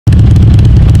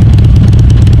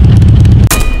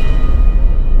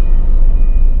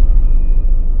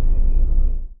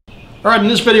All right, in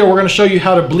this video we're going to show you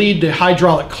how to bleed the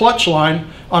hydraulic clutch line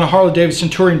on a Harley Davidson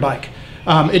touring bike.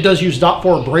 It does use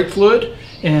 .4 brake fluid,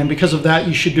 and because of that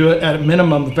you should do it at a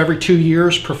minimum of every 2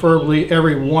 years, preferably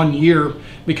every 1 year,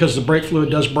 because the brake fluid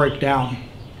does break down.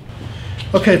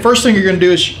 Okay, first thing you're going to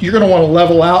do is you're going to want to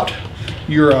level out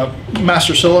your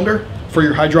master cylinder for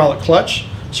your hydraulic clutch.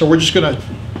 So we're just going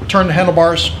to turn the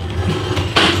handlebars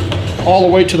all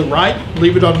the way to the right,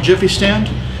 leave it on a jiffy stand,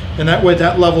 and that way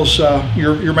that levels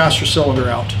your master cylinder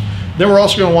out. Then we're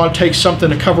also going to want to take something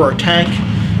to cover our tank,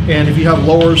 and if you have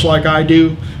lowers like I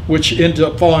do, which ends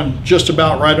up falling just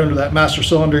about right under that master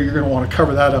cylinder, you're going to want to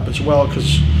cover that up as well,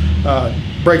 because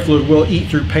brake fluid will eat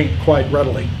through paint quite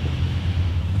readily.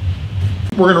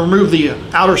 We're going to remove the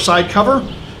outer side cover,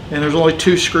 and there's only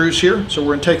 2 screws here, so we're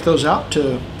going to take those out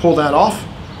to pull that off.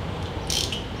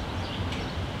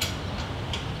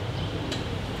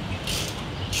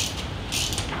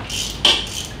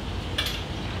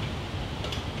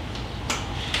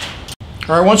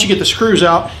 All right, once you get the screws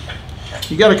out,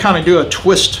 you got to kind of do a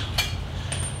twist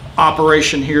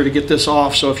operation here to get this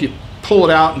off. So if you pull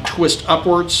it out and twist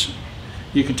upwards,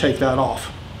 you can take that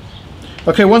off.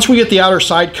 Okay, once we get the outer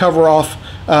side cover off,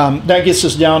 that gets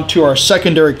us down to our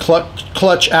secondary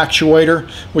clutch actuator,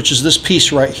 which is this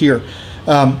piece right here.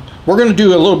 We're going to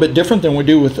do a little bit different than we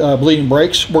do with bleeding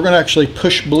brakes. We're going to actually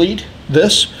push bleed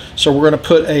this. So we're going to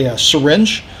put a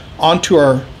syringe onto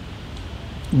our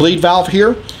bleed valve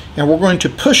here, and we're going to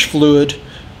push fluid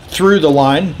through the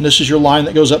line. This is your line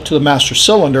that goes up to the master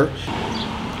cylinder.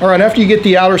 All right, after you get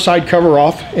the outer side cover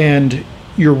off and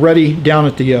you're ready down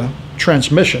at the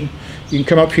transmission, you can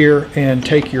come up here and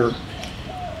take your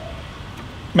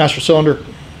master cylinder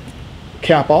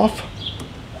cap off.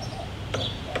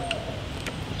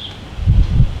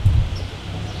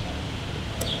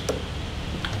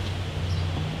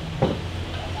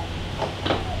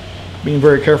 Being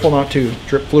very careful not to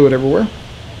drip fluid everywhere.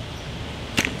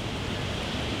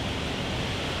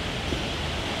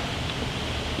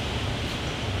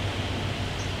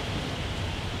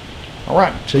 All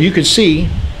right, so you can see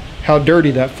how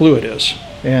dirty that fluid is.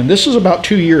 And this is about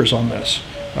 2 years on this.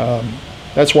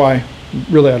 That's why you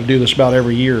really ought to do this about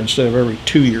every year instead of every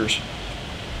 2 years.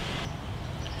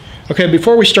 Okay,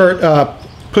 before we start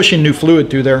pushing new fluid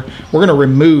through there, we're going to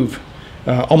remove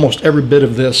almost every bit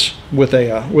of this with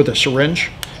a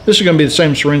syringe. This is going to be the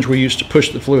same syringe we used to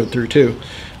push the fluid through too.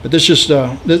 But this is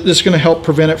going to help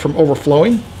prevent it from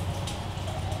overflowing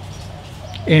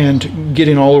and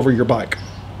getting all over your bike.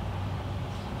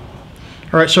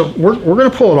 All right, so we're going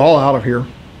to pull it all out of here.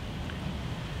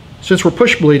 Since we're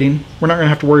push bleeding, we're not going to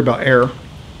have to worry about air,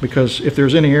 because if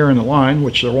there's any air in the line,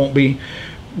 which there won't be,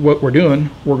 what we're doing,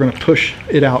 we're going to push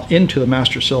it out into the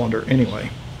master cylinder anyway.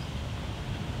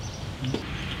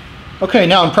 Okay,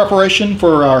 now in preparation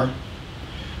for our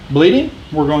bleeding,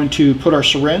 we're going to put our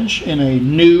syringe in a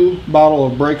new bottle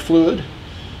of brake fluid,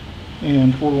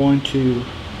 and we're going to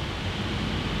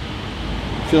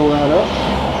fill that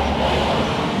up.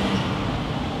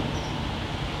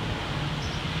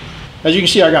 As you can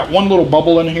see, I got one little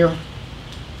bubble in here,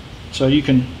 so you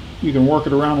can work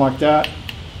it around like that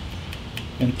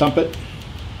and thump it.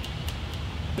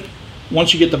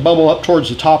 Once you get the bubble up towards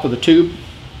the top of the tube,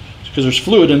 because there's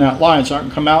fluid in that line, so it can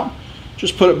come out,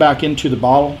 just put it back into the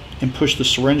bottle and push the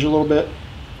syringe a little bit,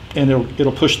 and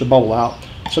it'll push the bubble out.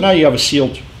 So now you have a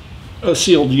sealed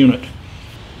unit.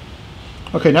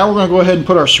 Okay, now we're going to go ahead and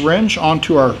put our syringe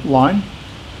onto our line,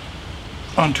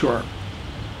 onto our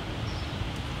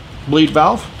bleed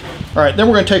valve. All right, then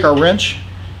we're going to take our wrench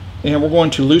and we're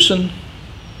going to loosen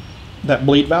that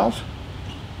bleed valve.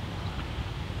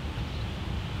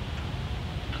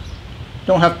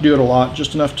 Don't have to do it a lot,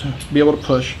 just enough to be able to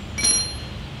push.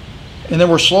 And then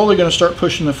we're slowly going to start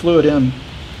pushing the fluid in.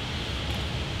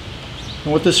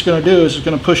 And what this is going to do is it's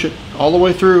going to push it all the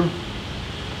way through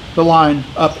the line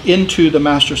up into the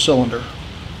master cylinder.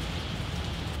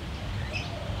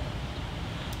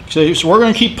 So we're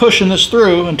going to keep pushing this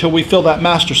through until we fill that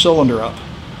master cylinder up.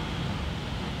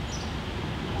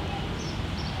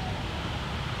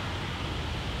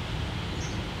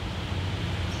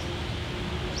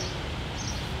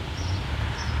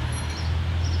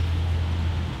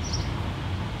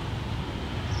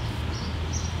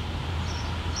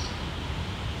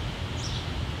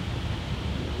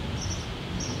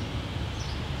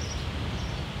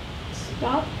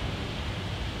 Stop.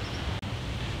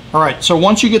 All right, so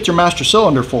once you get your master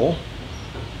cylinder full,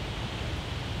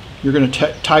 you're going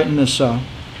to tighten this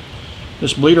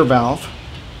this bleeder valve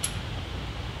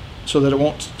so that it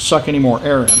won't suck any more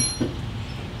air in,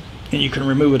 and you can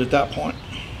remove it at that point.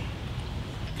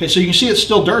 Okay, so you can see it's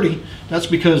still dirty. That's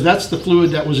because that's the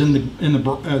fluid that was in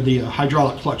the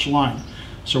hydraulic clutch line.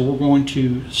 So we're going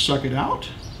to suck it out.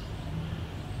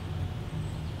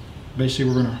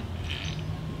 Basically, we're going to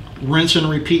rinse and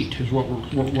repeat is what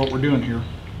we're doing here.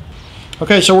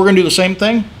 Okay, so we're going to do the same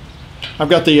thing. I've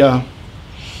got the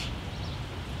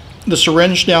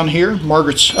syringe down here.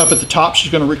 Margaret's up at the top.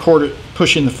 She's going to record it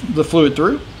pushing the fluid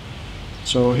through.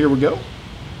 So here we go.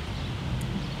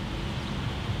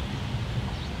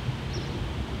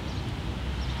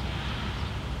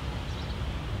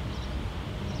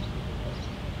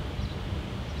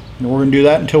 And we're going to do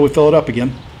that until we fill it up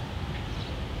again.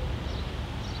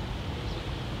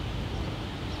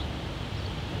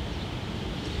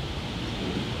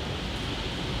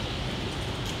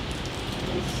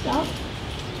 Stop.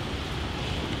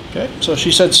 Okay, so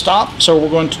she said stop, so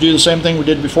we're going to do the same thing we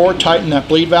did before, tighten that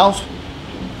bleed valve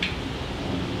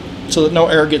so that no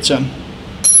air gets in.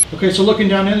 Okay, so looking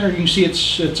down in there, you can see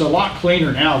it's a lot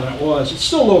cleaner now than it was. It's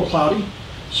still a little cloudy,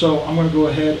 so I'm going to go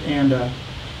ahead and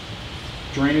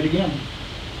drain it again.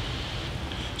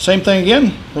 Same thing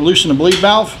again, we're loosening the bleed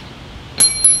valve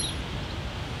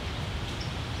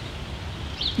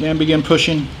and begin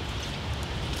pushing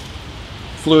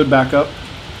fluid back up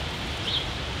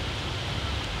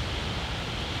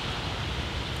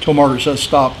until Margaret says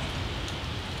stop.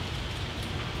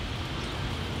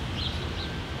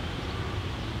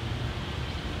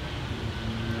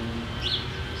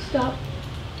 Stop.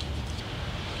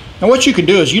 Now what you can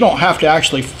do is you don't have to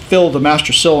actually fill the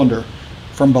master cylinder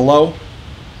from below.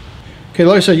 Okay,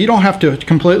 like I said, you don't have to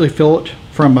completely fill it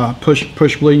from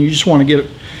push bleeding. You just want to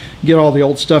get all the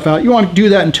old stuff out. You want to do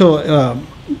that until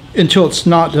it's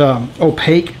not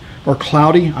opaque or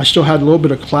cloudy. I still had a little bit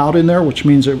of cloud in there, which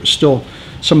means it was still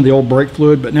some of the old brake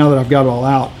fluid, but now that I've got it all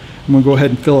out, I'm going to go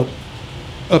ahead and fill it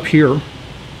up here.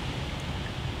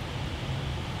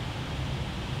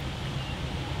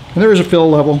 And there is a fill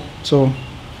level, so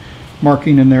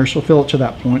marking in there, so fill it to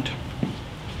that point.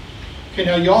 Okay,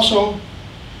 now you also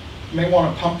may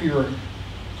want to pump your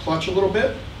clutch a little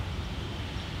bit,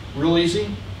 real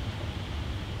easy,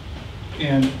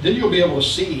 and then you'll be able to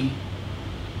see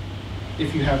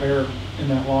if you have air in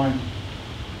that line,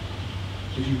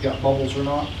 if you've got bubbles or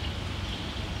not.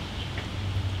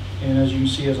 And as you can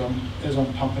see, as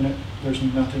I'm pumping it, there's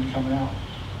nothing coming out.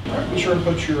 All right, be sure to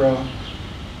put your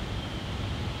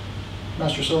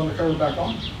master cylinder cover back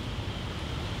on.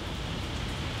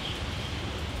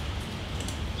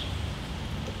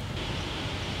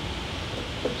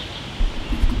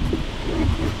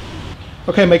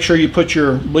 Okay, make sure you put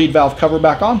your bleed valve cover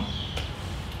back on.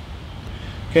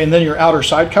 Okay, and then your outer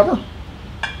side cover.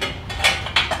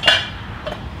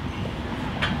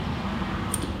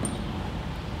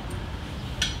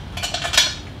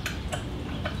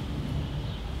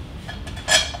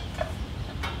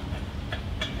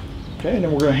 Okay, and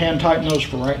then we're going to hand tighten those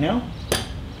for right now.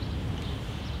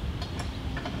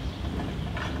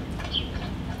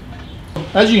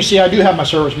 As you can see, I do have my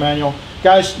service manual.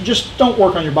 Guys, just don't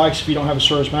work on your bikes if you don't have a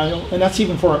service manual, and that's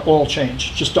even for an oil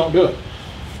change. Just don't do it.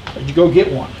 You go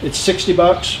get one. It's 60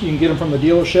 bucks. You can get them from the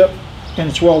dealership, and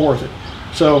it's well worth it.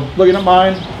 So looking at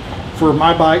mine, for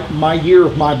my bike, my year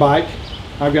of my bike,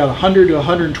 I've got 100 to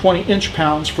 120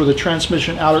 inch-pounds for the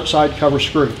transmission outer side cover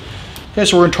screw. Okay,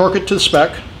 so we're going to torque it to the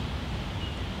spec.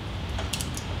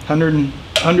 100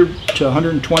 to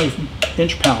 120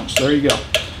 inch-pounds. There you go.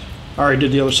 All right,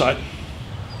 did the other side.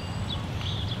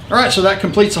 All right, so that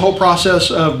completes the whole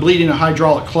process of bleeding a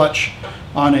hydraulic clutch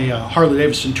on a Harley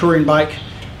Davidson touring bike.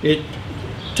 It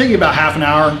takes you about half an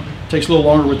hour. It takes a little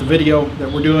longer with the video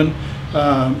that we're doing.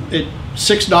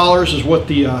 $6 is what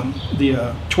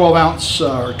the 12 ounce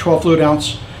or 12 fluid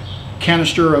ounce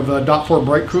canister of .4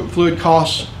 brake fluid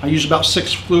costs. I use about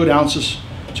 6 fluid ounces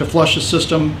to flush the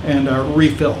system and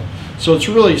refill. So it's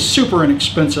really super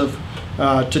inexpensive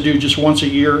to do just once a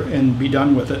year and be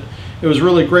done with it. It was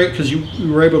really great because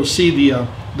you were able to see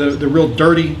the real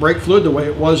dirty brake fluid the way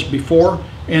it was before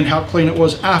and how clean it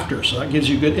was after. So that gives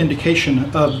you a good indication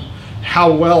of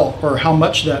how well or how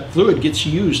much that fluid gets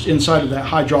used inside of that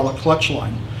hydraulic clutch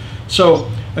line. So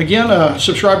again,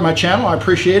 subscribe to my channel. I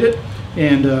appreciate it.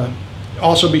 And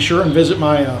also be sure and visit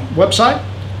my website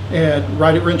at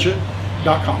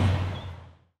rideitwrenchit.com.